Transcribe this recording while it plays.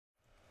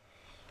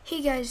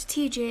Hey guys,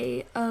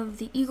 TJ of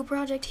the Eagle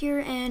Project here,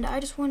 and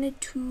I just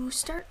wanted to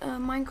start a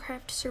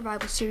Minecraft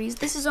survival series.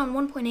 This is on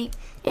 1.8,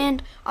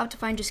 and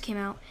Optifine just came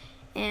out,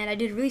 and I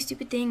did a really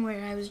stupid thing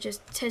where I was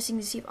just testing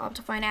to see if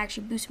Optifine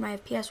actually boosted my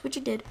FPS, which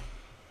it did.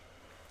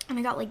 And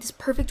I got like this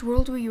perfect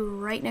world where you were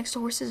right next to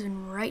horses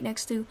and right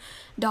next to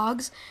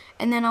dogs,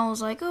 and then I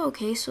was like, oh,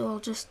 okay, so I'll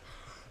just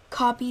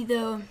copy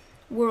the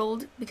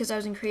world because I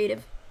was in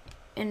creative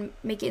and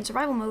make it in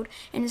survival mode,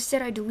 and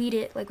instead I delete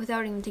it, like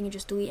without even thinking,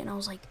 just delete it, and I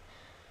was like,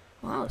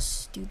 well, that was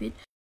stupid.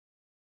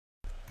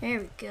 There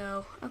we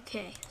go.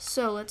 Okay,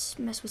 so let's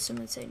mess with some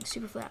of the settings.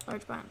 Super flat,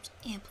 large biomes,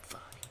 amplify.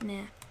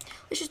 Nah.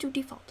 Let's just do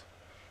default.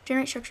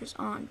 Generate structures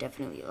on.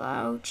 Definitely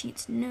allow.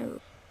 Cheats, no.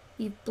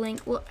 Leave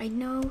blank. Well, I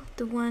know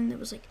the one that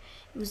was like,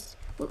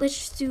 well, let's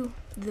just do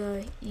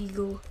the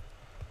Eagle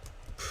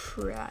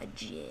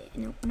Project.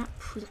 No, not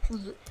project. There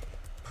we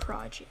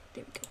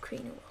go.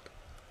 Create a new world.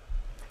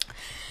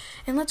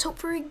 And let's hope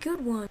for a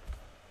good one.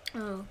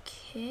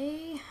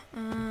 Okay.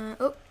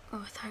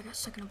 Oh, I thought I got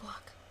stuck in a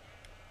block.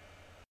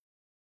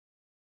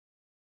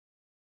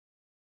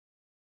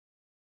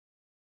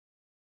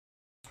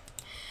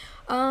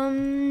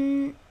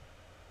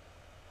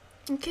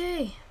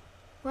 Okay.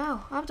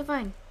 Wow,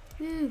 Optifine.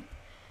 Woo.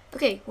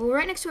 Okay, well, we're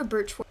right next to a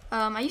birch wood.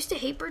 I used to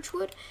hate birch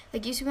wood.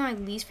 Like, it used to be my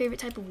least favorite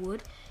type of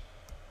wood.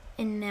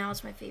 And now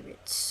it's my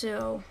favorite.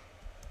 So,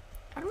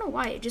 I don't know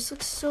why. It just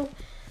looks so...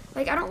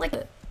 Like, I don't like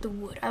the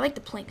wood. I like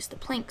the planks. The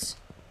planks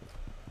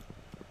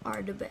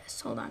are the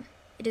best. Hold on.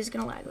 It is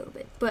going to lag a little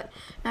bit, but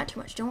not too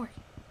much. Don't worry.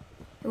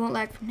 It won't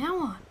lag from now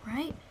on,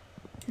 right?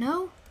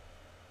 No?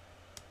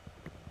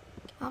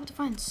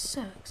 Optifine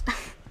sucks.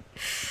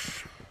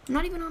 I'm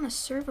not even on a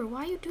server.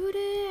 Why you do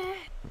that?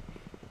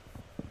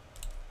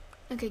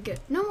 Okay, good.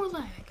 No more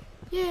lag.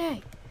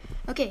 Yay.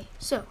 Okay,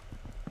 so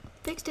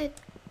fixed it.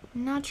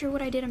 Not sure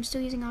what I did. I'm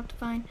still using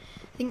Optifine.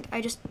 I think I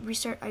just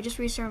restarted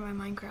my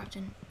Minecraft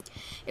and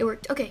it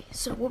worked. Okay,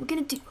 so what we're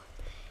gonna do?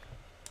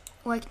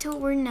 Well, I can tell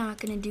what we're not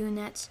gonna do, and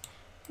that's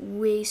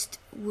waste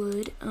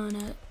wood on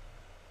a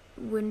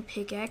wooden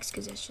pickaxe,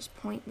 because that's just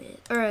pointless.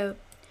 Or a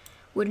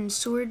wooden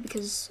sword,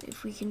 because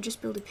if we can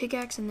just build a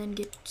pickaxe and then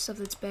get stuff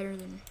that's better,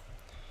 then,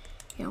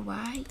 you know,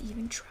 why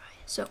even try?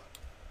 So,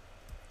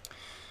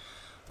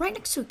 right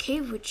next to a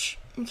cave, which,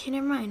 okay,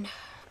 never mind.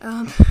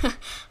 I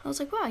was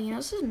like, wow, you know,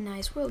 this is a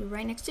nice world. We're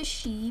right next to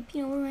sheep,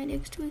 you know, we're right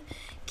next to a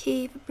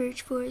cave, a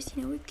birch forest,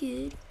 you know, we're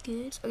good,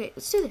 good. Okay,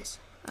 let's do this.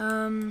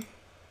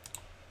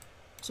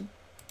 It's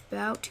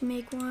about to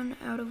make one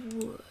out of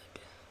wood.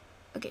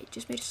 Okay,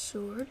 just made a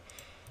sword.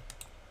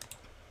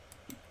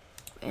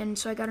 And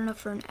so I got enough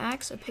for an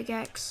axe, a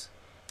pickaxe,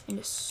 and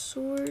a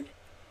sword.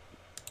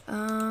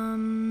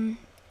 This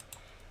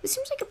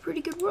seems like a pretty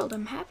good world.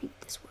 I'm happy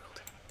with this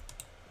world.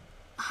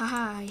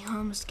 Haha, you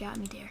almost got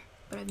me there.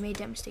 But I've made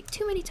that mistake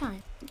too many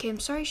times. Okay, I'm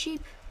sorry,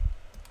 sheep.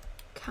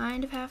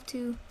 Kind of have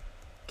to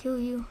kill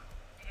you.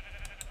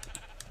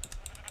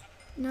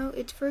 No,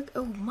 it's for...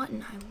 Oh,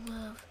 mutton. I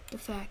love the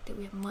fact that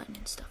we have mutton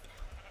and stuff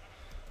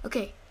now.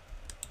 Okay.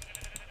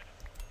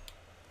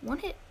 One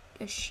hit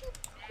a sheep?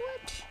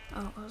 What?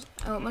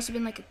 Oh, it must have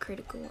been like a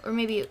critical. Or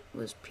maybe it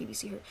was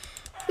previously hurt.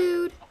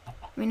 Food. I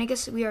mean, I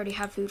guess we already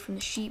have food from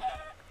the sheep.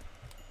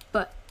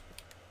 But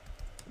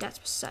that's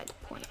beside the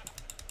point.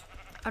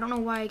 I don't know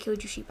why I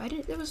killed your sheep.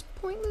 That was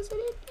pointless. I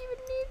didn't even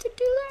need to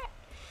do that.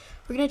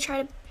 We're going to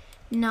try to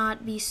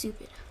not be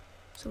stupid.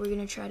 So we're going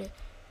to try to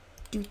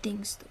do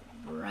things the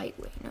right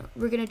way. No,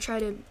 we're going to try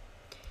to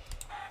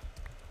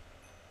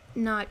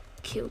not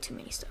kill too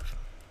many stuff.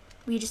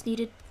 We just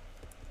needed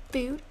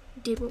food.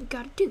 Did what we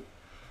got to do.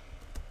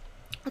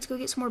 Let's go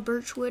get some more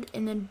birch wood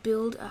and then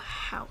build a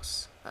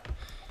house.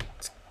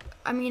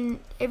 I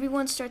mean,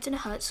 everyone starts in a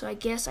hut, so I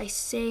guess I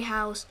say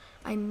house,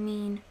 I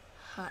mean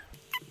hut.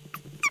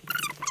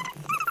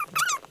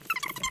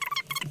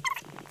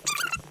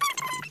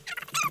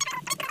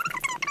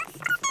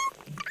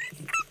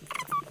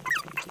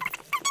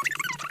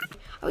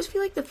 I always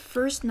feel like the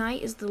first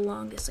night is the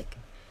longest. Like,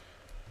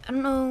 I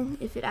don't know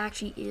if it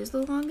actually is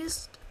the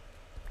longest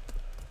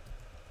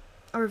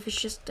or if it's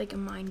just like a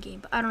mind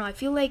game, but I don't know. I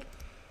feel like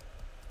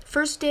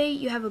first day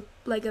you have a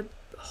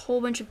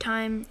whole bunch of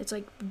time. It's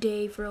like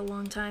day for a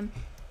long time.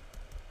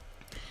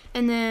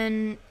 And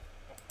then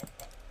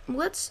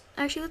let's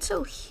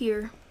go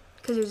here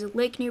because there's a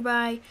lake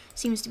nearby.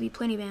 Seems to be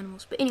plenty of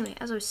animals. But anyway,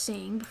 as I was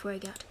saying before I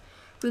got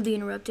rudely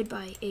interrupted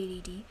by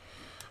ADD.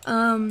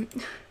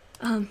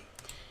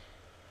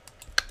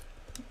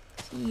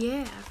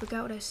 Yeah, I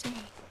forgot what I was saying.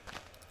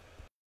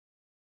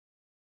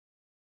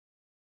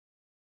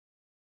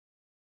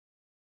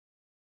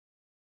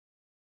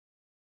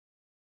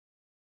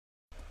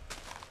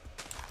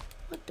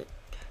 What the?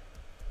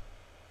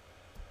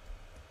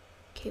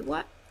 Okay,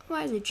 what?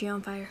 Why is the tree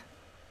on fire?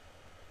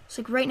 It's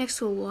like right next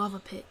to a lava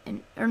pit,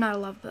 or not a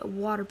lava pit, a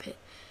water pit,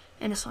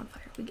 and it's on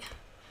fire.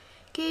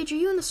 Gage, are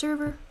you in the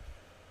server?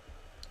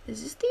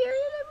 Is this the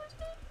area that was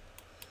in?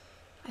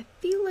 I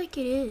feel like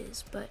it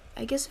is, but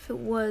I guess if it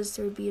was,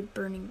 there would be a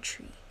burning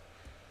tree.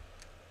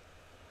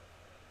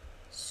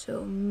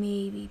 So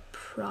maybe,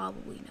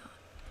 probably not.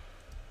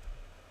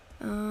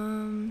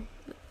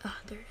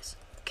 There it is.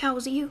 Cal,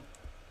 was it you?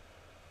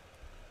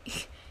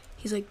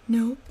 He's like,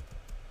 no.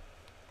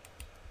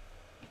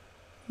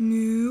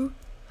 No.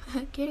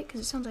 Get it?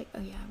 Because it sounds like,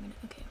 oh yeah,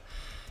 okay.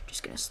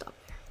 Just gonna stop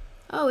there.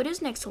 Oh, it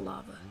is next to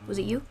lava. Was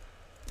it you?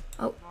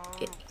 Oh,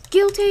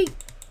 guilty!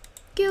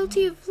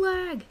 Guilty of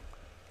flag!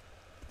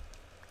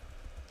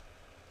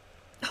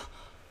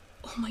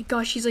 Oh my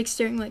gosh, he's like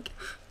staring like,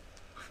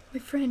 my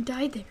friend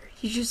died there.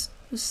 He just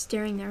was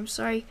staring there. I'm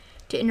sorry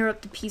to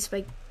interrupt the peace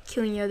by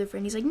killing your other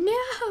friend. He's like,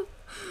 no!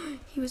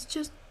 He was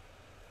just...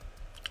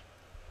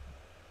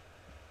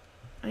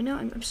 I know,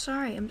 I'm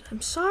sorry.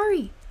 I'm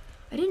sorry.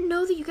 I didn't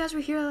know that you guys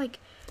were here, like,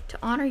 to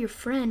honor your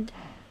friend.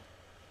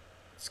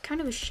 It's kind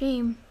of a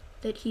shame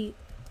that he...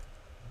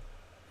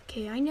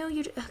 Okay, I know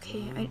you...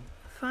 Okay,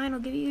 fine, I'll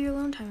give you your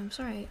alone time. I'm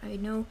sorry. I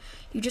know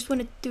you just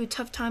went through a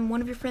tough time.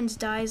 One of your friends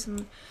dies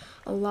in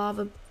a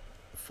lava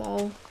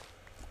fall,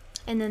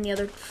 and then the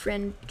other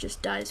friend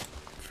just dies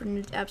for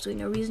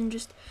absolutely no reason.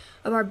 Just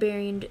a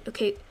barbarian.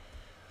 Okay,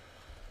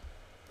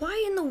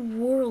 why in the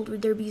world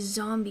would there be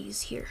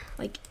zombies here?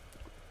 Like,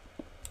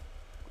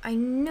 I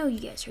know you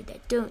guys heard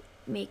that. Don't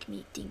make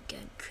me think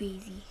I'm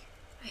crazy.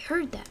 I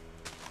heard that.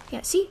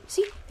 Yeah, see?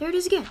 There it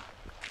is again.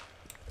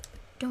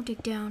 Don't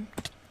dig down.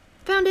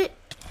 Found it!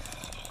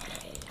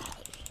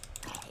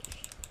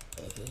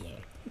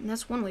 And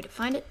that's one way to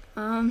find it.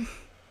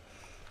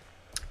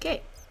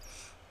 Okay.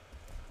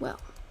 Well.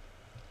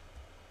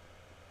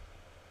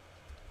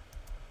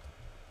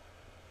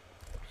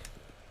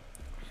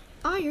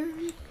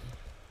 Iron!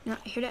 No,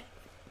 I hear that.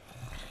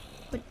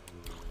 What?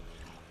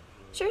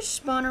 Is there a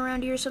spawn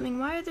around here or something?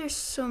 Why are there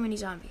so many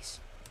zombies?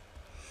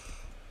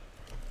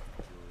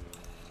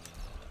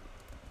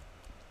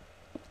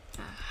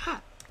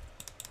 Aha.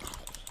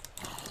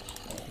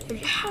 There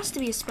has to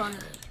be a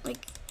spawner.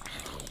 Like,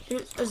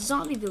 there's a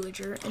zombie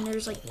villager, and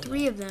there's like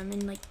 3 of them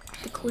in like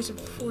the course of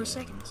 4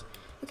 seconds.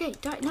 Okay,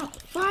 die. No,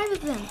 5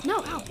 of them.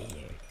 No, ow.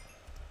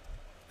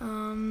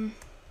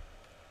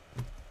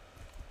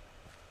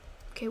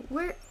 Okay,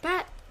 where?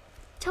 Bat,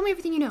 tell me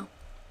everything you know.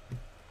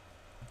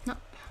 No.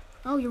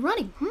 Oh, you're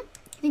running, You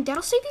think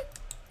that'll save you?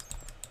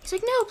 He's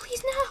like, no,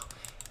 please, no.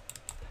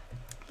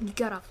 You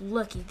got off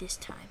lucky this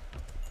time.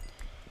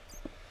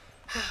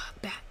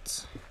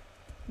 Bats.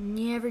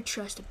 Never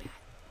trust a bat.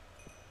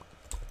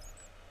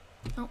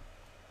 Oh.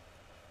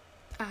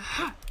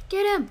 Aha!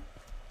 Get him!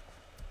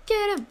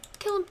 Get him!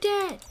 Kill him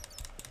dead!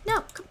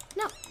 No! Come,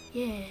 no!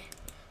 Yeah.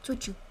 That's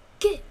what you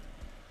get.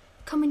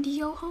 Coming to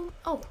your home?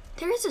 Oh,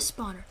 there is a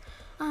spawner.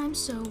 I'm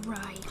so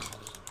right.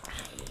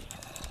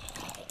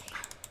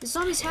 The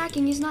zombie's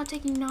hacking. He's not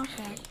taking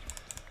knockback.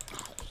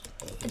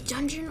 A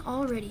dungeon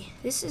already.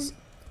 This is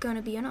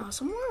gonna be an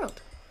awesome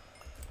world.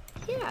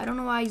 Yeah, I don't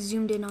know why I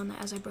zoomed in on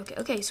that as I broke it.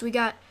 Okay, so we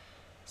got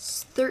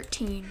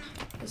 13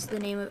 is the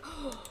name of...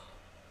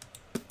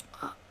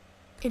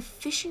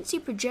 efficiency,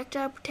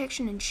 projectile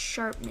protection, and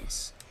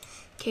sharpness.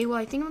 Okay, well,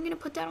 I think I'm going to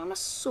put that on a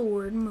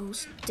sword,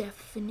 most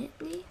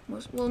definitely.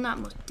 Well, not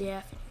most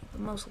definitely,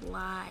 but most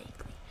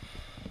likely.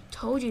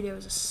 Told you there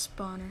was a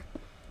spawner.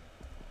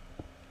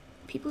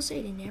 People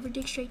say they never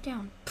dig straight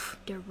down. Pfft,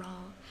 they're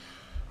wrong.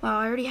 Wow,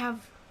 I already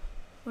have...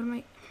 What am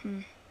I...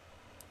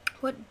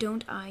 What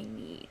don't I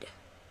need?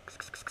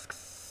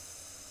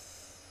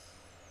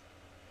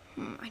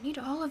 I need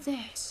all of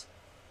this.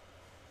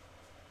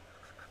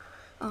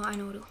 Oh, I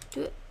know what to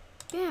do. It.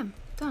 Bam.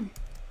 Done.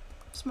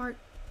 Smart.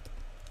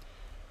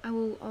 I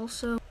will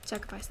also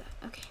sacrifice that.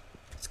 Okay,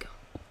 let's go.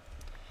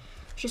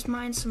 Just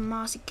mine some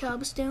mossy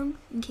cobblestone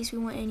in case we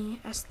want any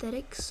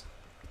aesthetics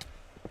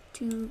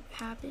to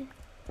happen.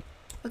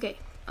 Okay,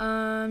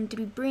 did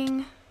we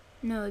bring...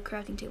 No, the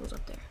crafting table's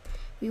up there.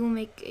 We will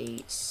make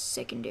a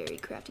secondary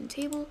crafting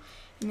table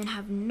and then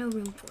have no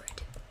room for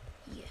it.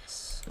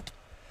 Yes.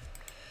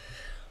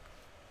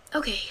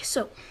 Okay,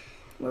 so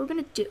what we're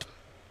gonna do,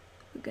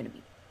 we're gonna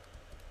be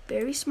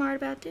very smart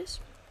about this.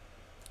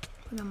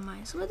 We're gonna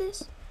mine some of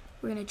this.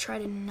 We're gonna try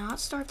to not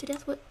starve to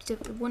death with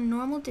one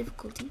normal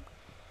difficulty.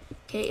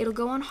 Okay, it'll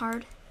go on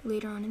hard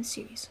later on in the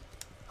series,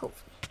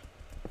 hopefully,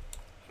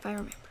 if I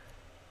remember.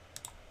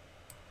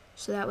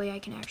 So that way I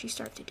can actually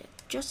starve to death,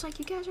 just like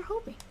you guys are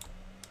hoping.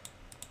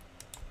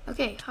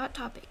 Okay, hot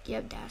topic.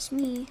 Yep, that's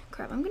me.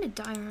 Crap, I'm gonna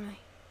die, aren't I?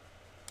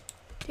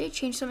 Did they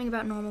change something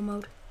about normal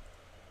mode?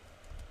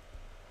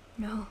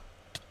 No.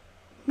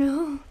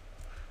 No.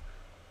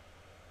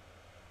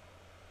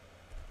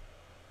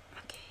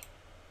 Okay.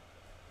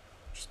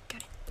 Just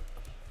gotta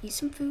eat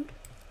some food.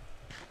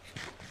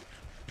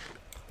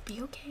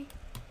 Be okay.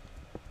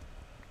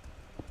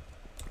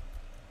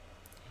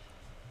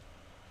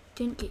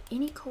 Didn't get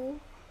any coal,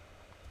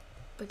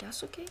 but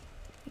that's okay.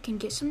 We can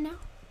get some now.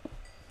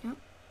 No.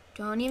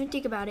 Don't even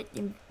think about it.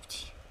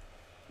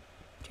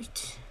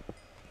 Just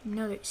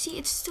another. See,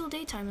 it's still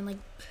daytime and like,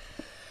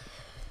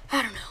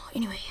 I don't know.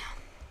 Anyway,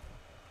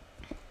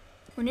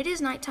 when it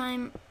is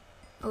nighttime,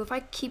 oh, if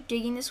I keep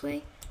digging this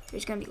way,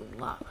 there's gonna be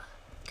lava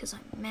because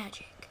I'm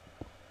magic.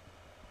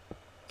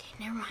 Okay,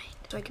 never mind.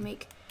 So I can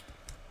make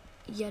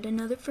yet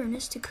another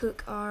furnace to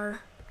cook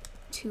our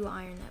 2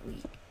 iron that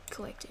we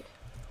collected.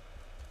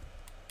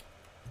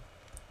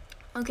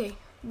 Okay,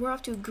 we're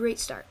off to a great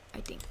start,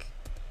 I think.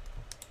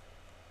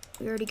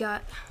 We already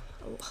got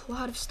a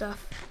lot of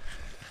stuff.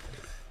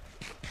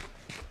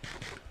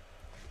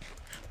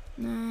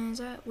 Is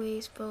that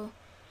wasteful?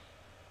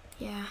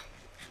 Yeah.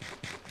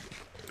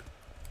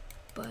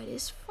 But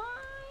it's fine.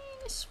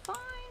 It's fine.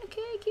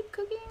 Okay, keep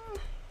cooking.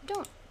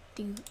 Don't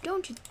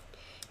you?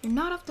 You're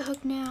not off the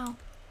hook now.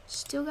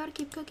 Still gotta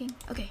keep cooking.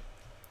 Okay.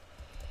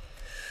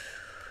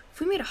 If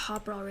we made a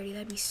hopper already,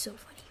 that'd be so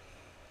funny.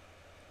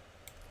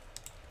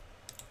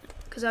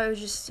 Because I was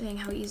just saying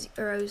how easy,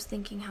 or I was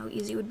thinking how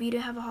easy it would be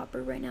to have a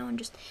hopper right now and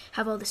just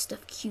have all this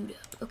stuff queued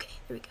up. Okay,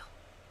 there we go.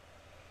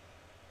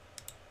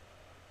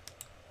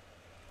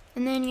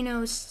 And then, you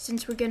know,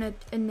 since we're gonna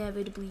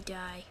inevitably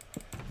die,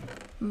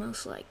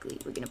 most likely,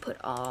 we're gonna put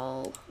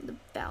all the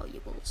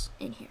valuables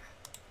in here,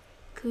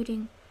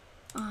 including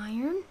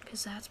iron,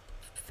 because that's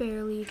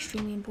fairly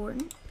extremely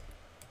important.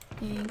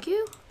 Thank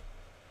you.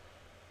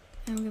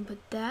 And we're gonna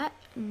put that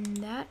and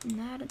that and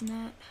that and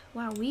that.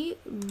 Wow, we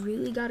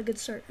really got a good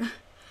start.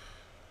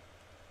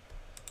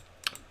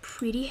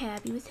 Pretty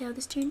happy with how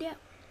this turned out.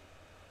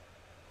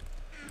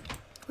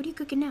 What are you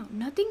cooking now?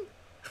 Nothing?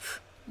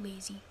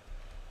 Lazy.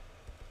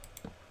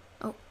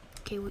 Oh,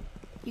 okay. Well,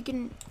 you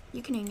can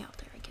hang out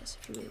there, I guess,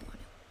 if you really want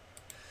to.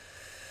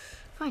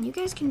 Fine, you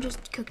guys can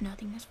just cook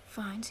nothing. That's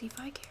fine. See if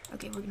I care.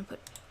 Okay, we're gonna put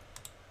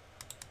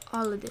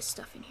all of this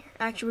stuff in here.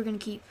 Actually, we're gonna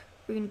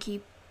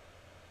keep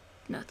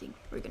nothing.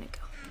 We're gonna go.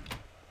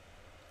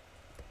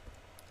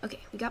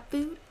 Okay, we got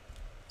food.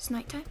 It's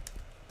nighttime.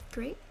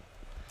 Great.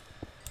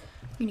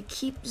 We're gonna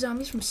keep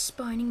zombies from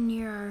spawning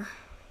near our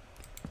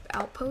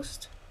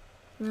outpost.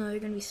 No, they're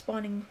gonna be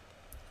spawning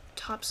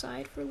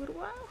topside for a little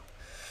while.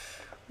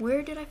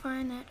 Where did I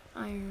find that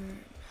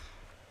iron?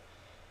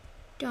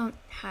 Don't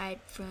hide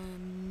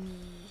from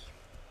me.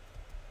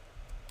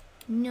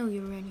 No,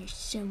 you're around here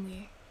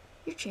somewhere.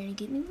 You're trying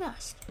to get me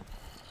lost.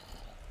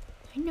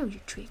 I know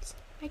your tricks.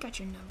 I got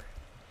your number.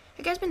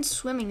 That guy's been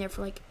swimming there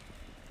for like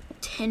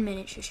 10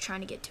 minutes just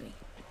trying to get to me.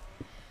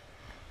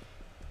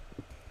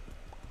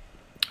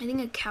 I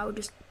think a cow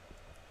just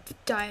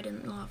died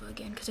in lava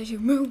again because I hear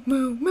moo,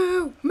 moo,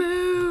 moo,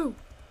 moo.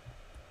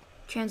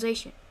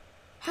 Translation.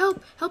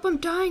 Help! Help, I'm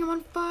dying, I'm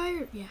on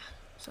fire! Yeah,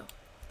 so.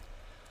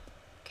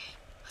 Okay,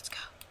 let's go.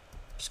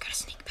 Just gotta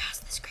sneak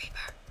past this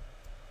creeper.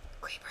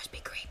 Creepers be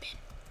creeping.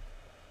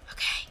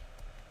 Okay.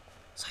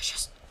 So I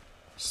just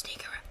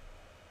sneak around.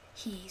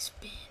 He's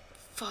been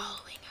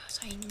following us.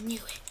 I knew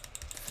it.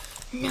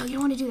 No, you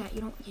don't want to do that.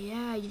 You don't.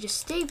 Yeah, you just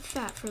stay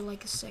fat for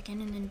like a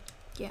second and then,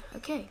 yeah,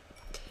 okay.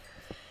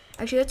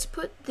 Actually, let's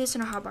put this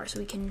in our hotbar so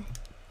we can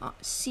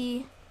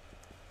see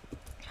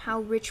how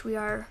rich we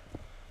are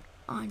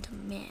on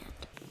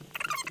demand.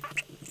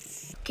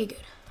 Okay,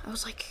 good. I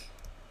was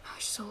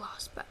so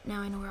lost, but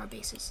now I know where our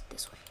base is,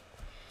 this way.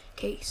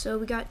 Okay, so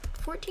we got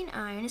 14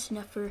 iron. It's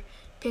enough for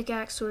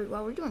pickaxe, sword.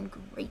 Wow, we're doing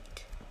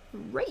great.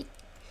 Great.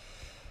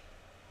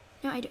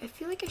 Now, I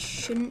feel like I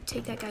shouldn't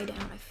take that guy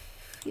down. I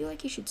feel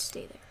like he should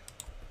stay there.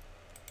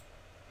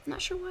 I'm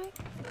not sure why.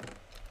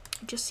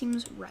 It just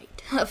seems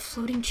right. A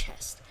floating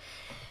chest.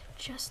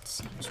 Just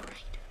seems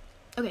right.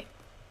 Okay.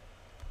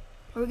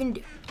 What are we gonna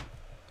do?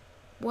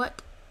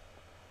 What?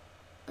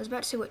 I was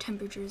about to say what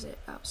temperature is it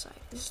outside.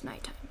 It's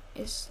nighttime.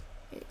 Yeah, it's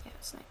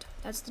nighttime.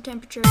 That's the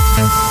temperature.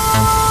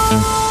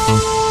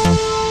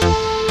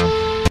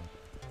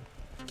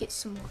 Get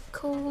some more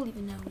coal,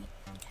 even though we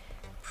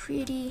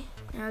pretty.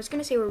 Now, I was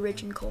gonna say we're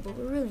rich in coal, but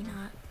we're really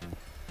not.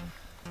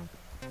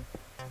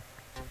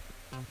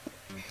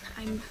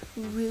 I'm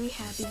really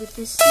happy with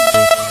this.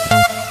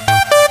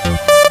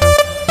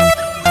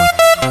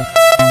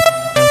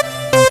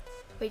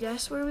 Wait,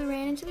 that's where we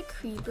ran into the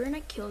creeper and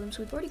I killed him,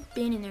 so we've already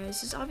been in there.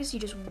 This is obviously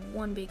just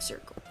one big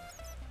circle.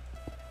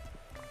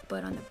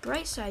 But on the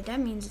bright side, that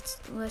means it's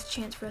less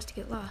chance for us to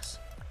get lost.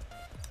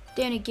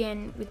 Then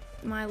again, with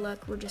my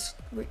luck, we're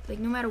like,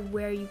 no matter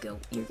where you go,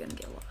 you're gonna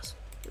get lost.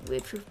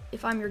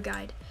 If I'm your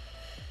guide,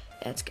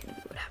 that's gonna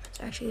be what happens.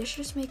 Actually, let's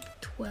just make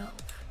 12.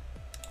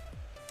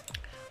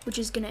 Which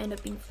is gonna end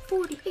up being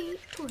 48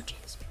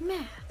 torches.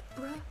 Math,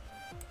 bruh.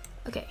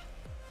 Okay.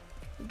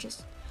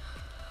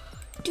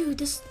 Dude,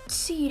 this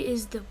seed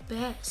is the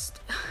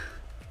best.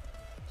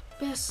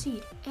 Best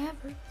seed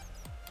ever.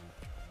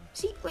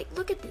 See, like,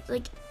 look at this.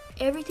 Like,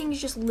 everything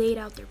is just laid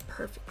out there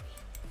perfectly.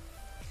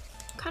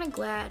 I'm kind of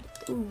glad.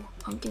 Ooh,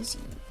 pumpkin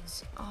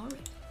seeds.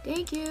 Alright.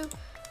 Thank you.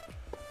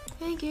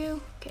 Thank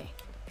you. Okay.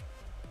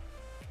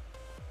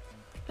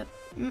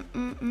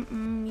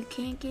 You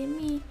can't get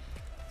me.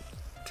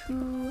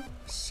 Too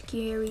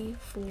scary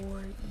for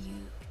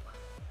you.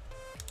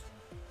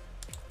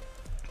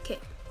 Okay,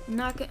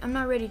 I'm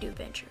not ready to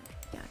adventure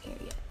down here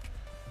yet.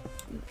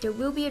 There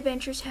will be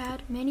adventures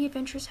had, many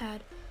adventures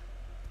had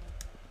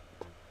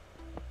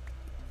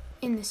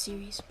in this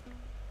series,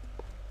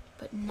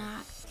 but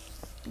not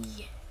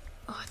yet.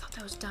 Oh, I thought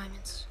that was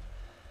diamonds.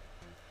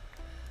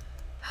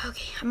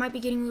 Okay, I might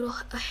be getting a little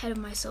ahead of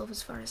myself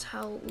as far as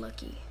how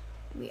lucky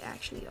we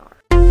actually are.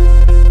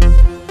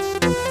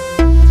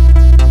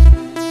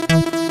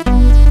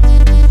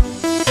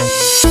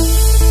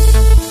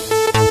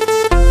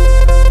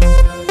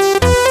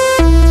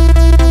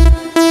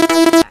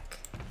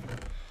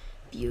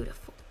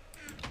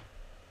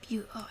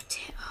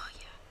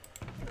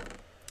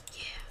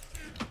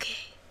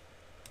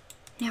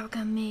 Now we're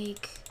gonna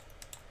make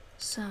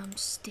some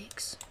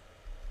sticks.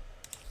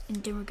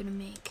 And then we're gonna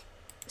make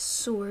a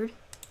sword.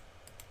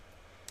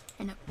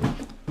 And a...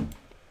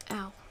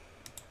 Ow.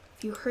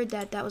 If you heard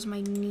that, that was my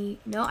knee.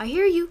 No, I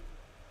hear you.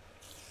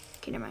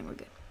 Okay, never mind, we're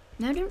good.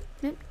 No,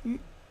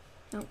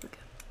 we're good.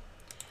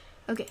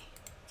 Okay,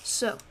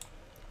 so.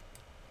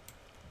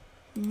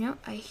 No,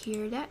 I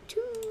hear that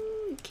too.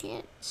 You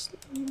can't. It's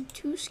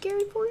too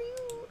scary for you.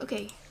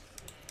 Okay.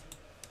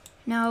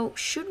 Now,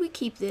 should we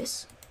keep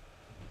this?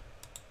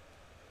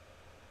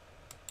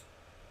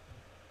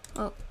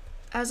 Oh,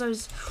 as I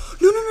was...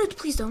 No,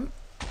 please don't.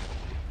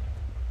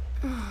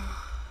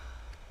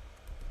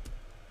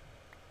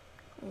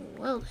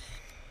 Well then.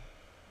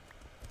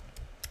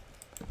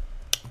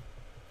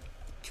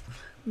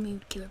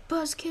 Mood killer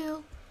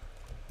buzzkill.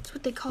 That's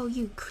what they call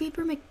you,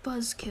 Creeper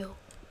McBuzzkill.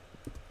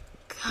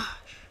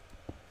 Gosh.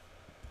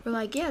 We're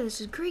like, yeah, this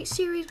is a great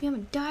series. We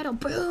haven't died. Oh,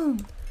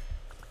 boom.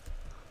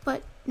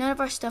 But none of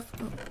our stuff.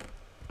 Oh.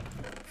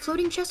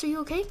 Floating chest, are you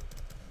okay?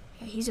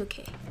 Yeah, he's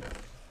okay.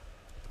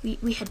 We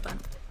headbutt him.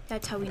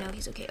 That's how we know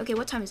he's okay. Okay,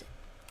 what time is it?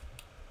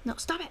 No,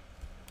 stop it.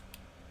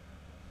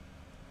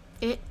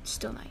 It's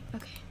still night.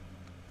 Okay.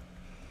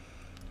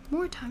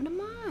 More time to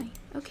mine.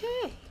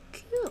 Okay,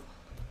 cool.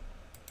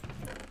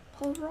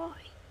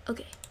 Alright.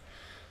 Okay.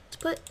 Let's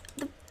put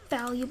the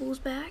valuables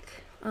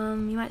back.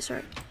 You might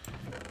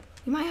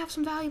have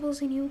some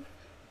valuables in you.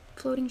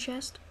 Floating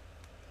chest.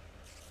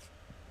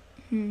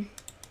 I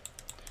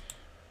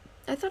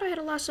thought I had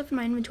a lot of stuff in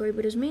my inventory,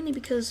 but it was mainly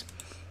because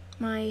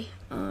my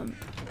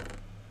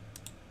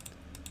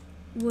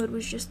wood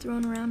was just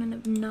thrown around in a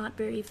not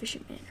very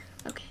efficient manner.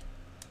 Okay.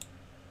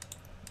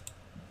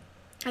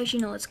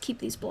 Actually, no, let's keep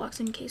these blocks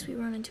in case we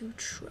run into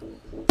trouble.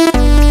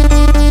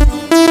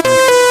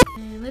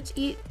 And let's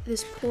eat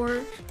this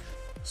poor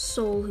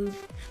soul who,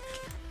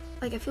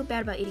 like, I feel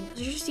bad about eating this.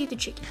 Let's just eat the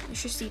chicken.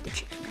 Let's just eat the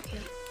chicken, okay?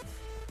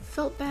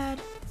 Felt bad,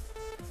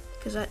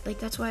 because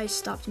that's why I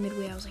stopped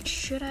midway. I was like,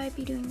 should I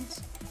be doing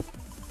this?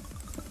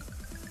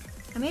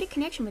 I made a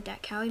connection with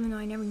that cow, even though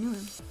I never knew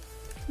him.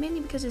 Mainly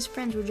because his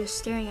friends were just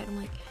staring at him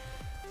like,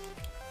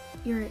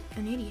 you're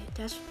an idiot.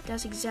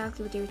 That's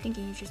exactly what they were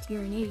thinking.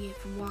 You're an idiot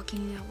for walking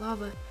in that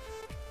lava.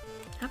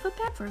 I felt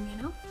bad for him,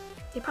 you know?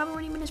 They probably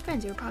weren't even his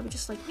friends. They were probably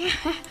just like,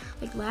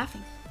 like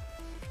laughing.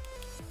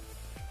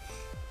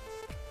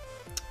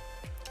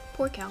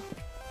 Poor cow.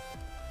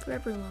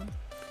 Forever alone.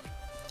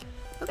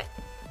 Okay.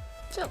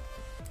 So,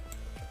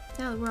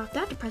 now that we're off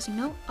that depressing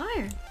note,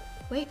 iron.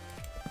 Wait.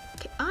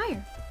 Okay,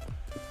 iron.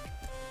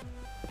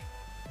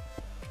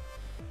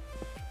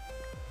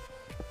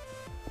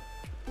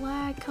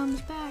 Lag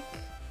comes back.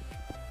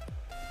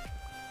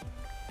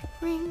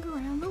 Ring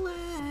around the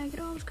lag, it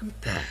always comes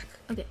back.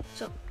 Okay,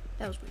 so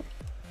that was weird.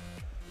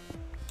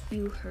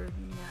 You heard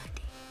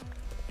nothing.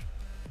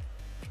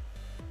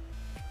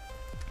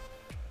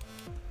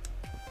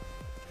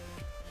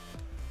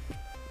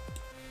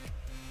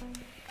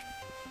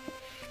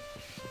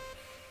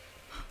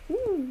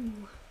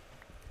 Ooh.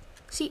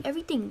 See,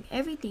 everything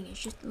is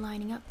just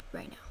lining up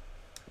right now.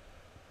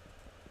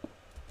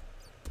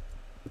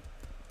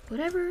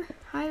 Whatever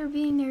higher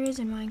being there is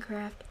in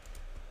Minecraft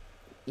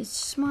is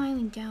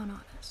smiling down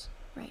on us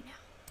right now.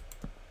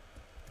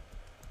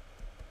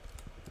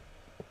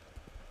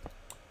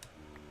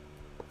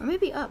 Or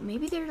maybe up.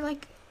 Maybe they're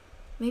like,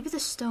 maybe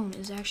the stone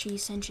is actually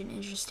sentient and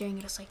is just staring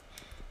at us like,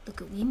 look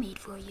what we made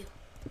for you.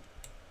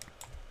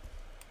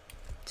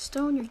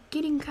 Stone, you're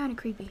getting kind of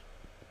creepy.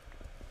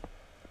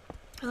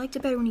 I liked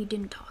it better when you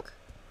didn't talk.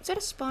 Is that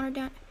a spawner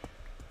down?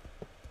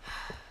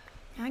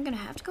 Now I'm gonna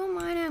have to go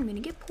mine. I'm gonna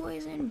get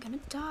poisoned. I'm gonna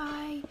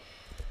die.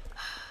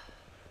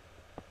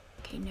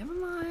 Okay, never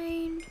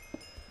mind.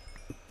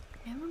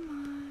 Never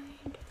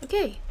mind.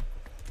 Okay.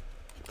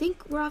 I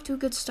think we're off to a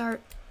good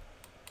start.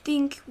 I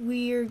think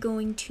we're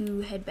going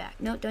to head back.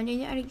 No, don't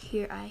get out of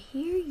here. I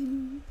hear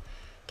you.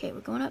 Okay,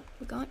 we're going up.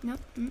 We're going. No.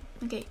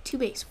 Okay, 2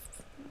 base.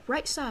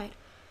 Right side.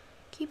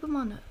 Keep them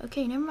on the.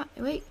 Okay, never mind.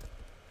 Wait.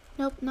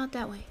 Nope, not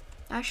that way.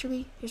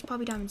 Actually, there's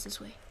probably diamonds this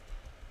way.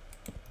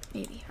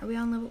 Maybe. Are we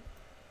on level?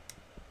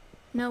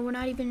 No, we're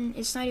not even,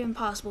 it's not even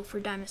possible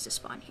for diamonds to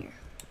spawn here.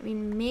 I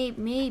mean,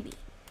 maybe.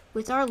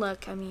 With our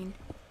luck, I mean,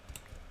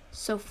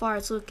 so far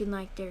it's looking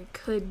like there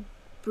could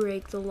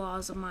break the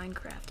laws of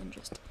Minecraft and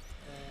just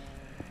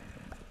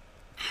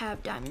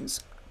have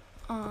diamonds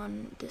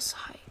on this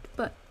height.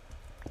 But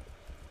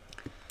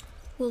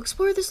we'll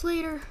explore this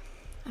later.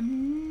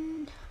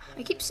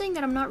 I keep saying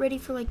that I'm not ready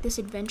for like this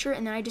adventure,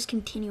 and then I just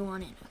continue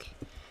on in. Okay,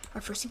 our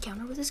first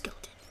encounter with a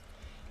skeleton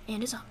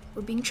and a zombie.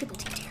 We're being triple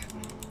teamed here.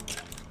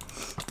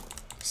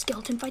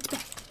 Skeleton fights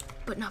back,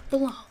 but not for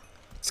long.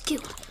 It's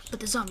killed, but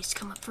the zombies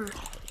come up for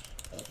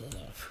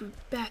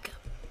backup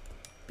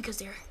because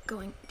they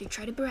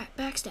try to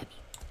backstab me,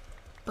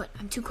 but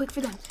I'm too quick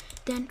for them.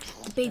 Then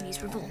the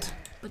babies revolt,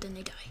 but then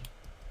they die.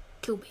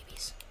 Kill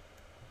babies.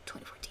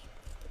 2014.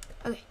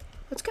 Okay,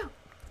 let's go.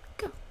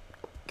 Go.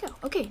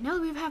 Okay, now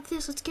that we have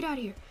this, let's get out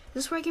of here. Is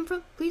this where I came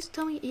from? Please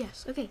tell me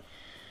yes. Okay.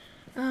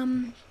 Oh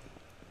my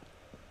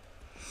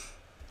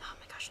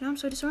gosh, now I'm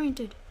so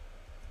disoriented.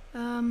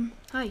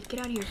 Hi, get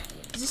out of here.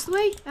 Is this the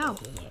way? Ow.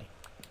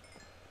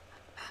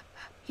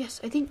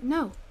 Yes, I think,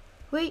 no.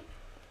 Wait.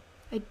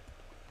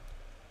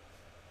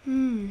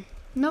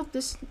 Nope,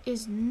 this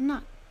is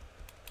not.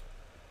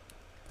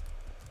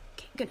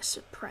 Okay, I'm gonna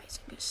surprise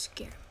him. I'm gonna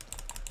scare him.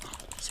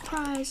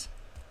 Surprise.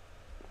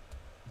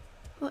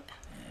 What?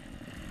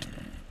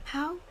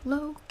 How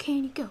low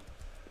can you go?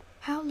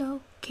 How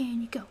low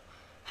can you go?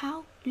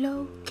 How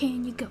low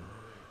can you go?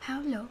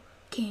 How low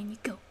can you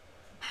go?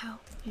 How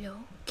low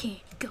can you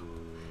go?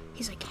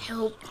 He's like,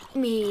 help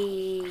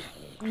me.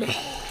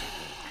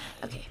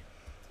 Okay,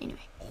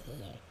 anyway.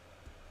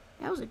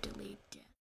 That was a delayed